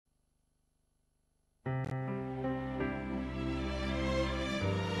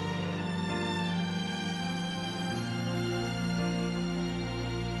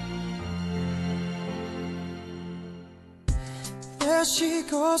There she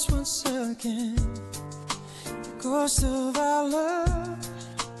goes once again. The ghost of our love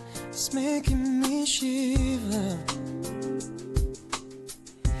is making me shiver.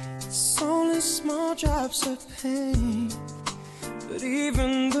 It's only small drops of pain, but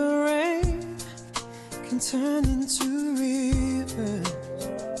even the rain can turn into rivers.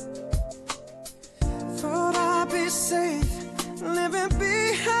 Thought I'd be safe living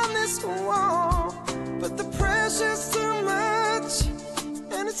behind this wall, but the pressure's too much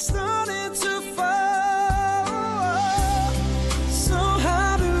and it's starting to fall. So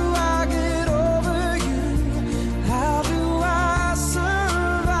how do I get over you? How do I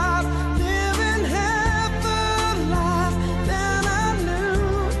survive living half the life that I knew?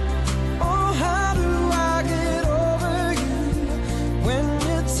 Oh, how do I get over you when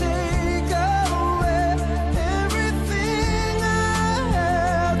you take away everything I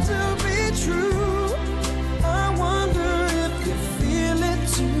have to be true? I wonder if you feel it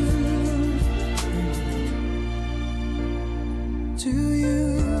too. Do you?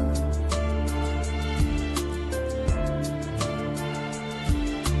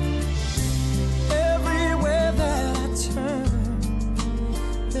 Everywhere that I turn,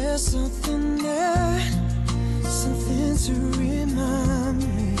 there's something there, something to remind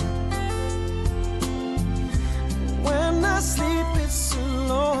me. When I sleep, it's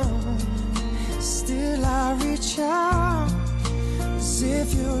alone. Still I reach out as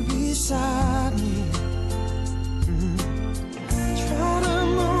if you're beside me. Try to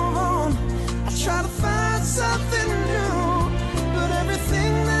move on, I try to find something new, but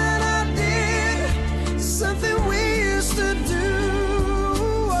everything that I did is something we used to do.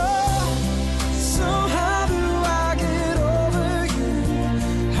 So how do I get over you?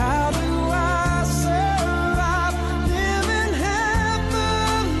 How do I survive living half the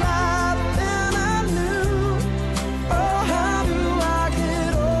life that I knew? Oh, how do I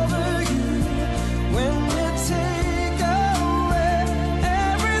get over you when you take away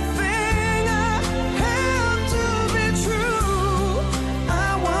everything I have to be true? I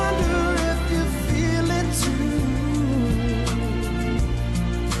wonder if you feel it too.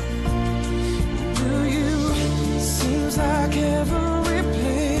 Do you? Seems like every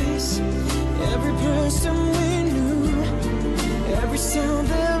place, every person we knew, every sound,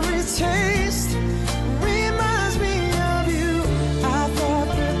 every taste reminds me of you. I thought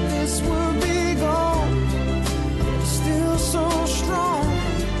that this would be gone, but it's still so strong.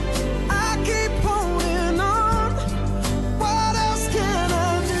 I keep holding on. What else can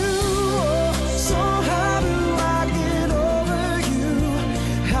I do? So how do I get over you?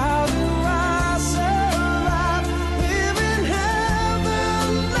 How do I survive living half the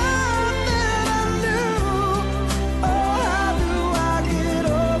life that I knew? Oh, how do I get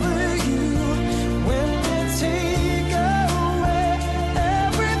over you when you take away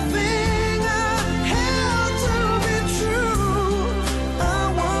everything I held to be true? I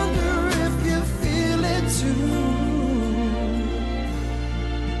wonder if you feel it too.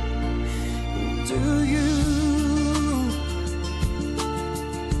 Do you?